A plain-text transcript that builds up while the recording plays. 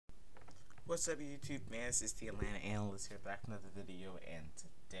What's up, YouTube, man? This is the Atlanta Analyst here, back with another video, and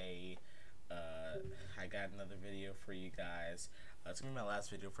today, I got another video for you guys. It's gonna be my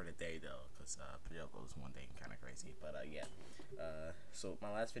last video for the day, though, because video goes one day, kind of crazy. But yeah, so my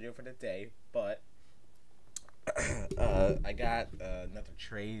last video for the day, but I got another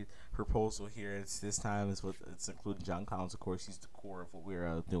trade proposal here. This time it's including John Collins, of course. He's the core of what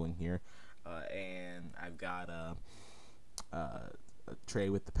we're doing here, and I've got a trade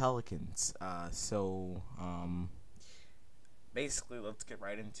with the Pelicans. Basically, let's get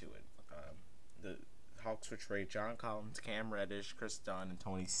right into it. The Hawks would trade John Collins, Cam Reddish, Chris Dunn, and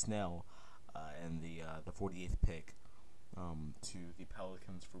Tony Snell, and the 48th pick to the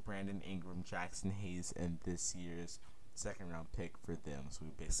Pelicans for Brandon Ingram, Jackson Hayes, and this year's second-round pick for them. So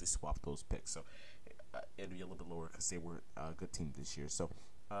we basically swapped those picks. So it'll be a little bit lower because they were a good team this year. So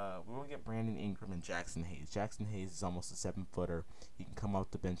we're going to get Brandon Ingram and Jackson Hayes. Jackson Hayes is almost a 7-footer. He can come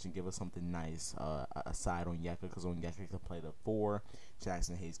off the bench and give us something nice aside on Onyeka, because Onyeka can play the 4.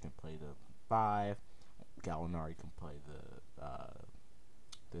 Jackson Hayes can play the 5. Gallinari can play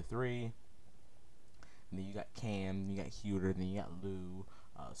the 3. And then you got Cam, you got Huter, then you got Lou.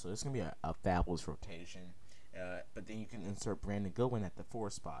 So it's going to be a fabulous rotation. But then you can insert Brandon Goodwin at the 4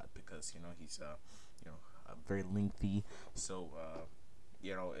 spot because, he's very lengthy. So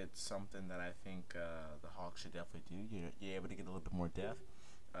it's something that I think the Hawks should definitely do. You're able to get a little bit more depth.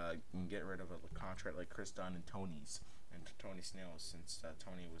 You can get rid of a contract like Chris Dunn and Tony Snell, since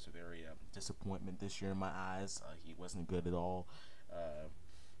Tony was a very disappointment this year in my eyes. He wasn't good at all.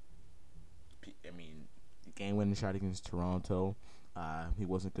 The game-winning shot against Toronto, he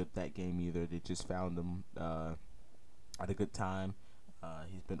wasn't good that game either. They just found him at a good time.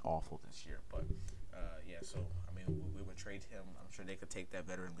 He's been awful this year, but so we would trade him. I'm sure they could take that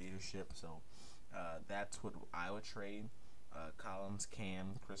veteran leadership. So that's what I would trade: Collins,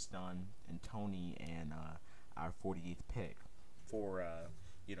 Cam, Chris Dunn, and Tony, and our 48th pick for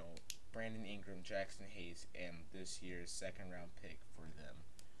Brandon Ingram, Jackson Hayes, and this year's second-round pick for them.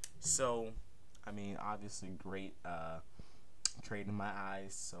 So obviously great trade in my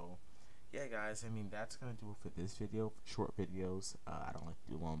eyes. So yeah, guys, that's gonna do it for this video. Short videos, I don't like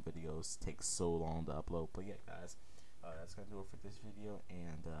to do long videos. It takes so long to upload. But yeah, guys, that's gonna do it for this video,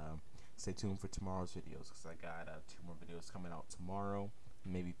 and stay tuned for tomorrow's videos, because I got 2 more videos coming out tomorrow,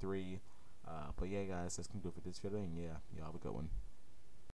 maybe 3. But yeah, guys, that's gonna do it for this video, and yeah, y'all have a good one.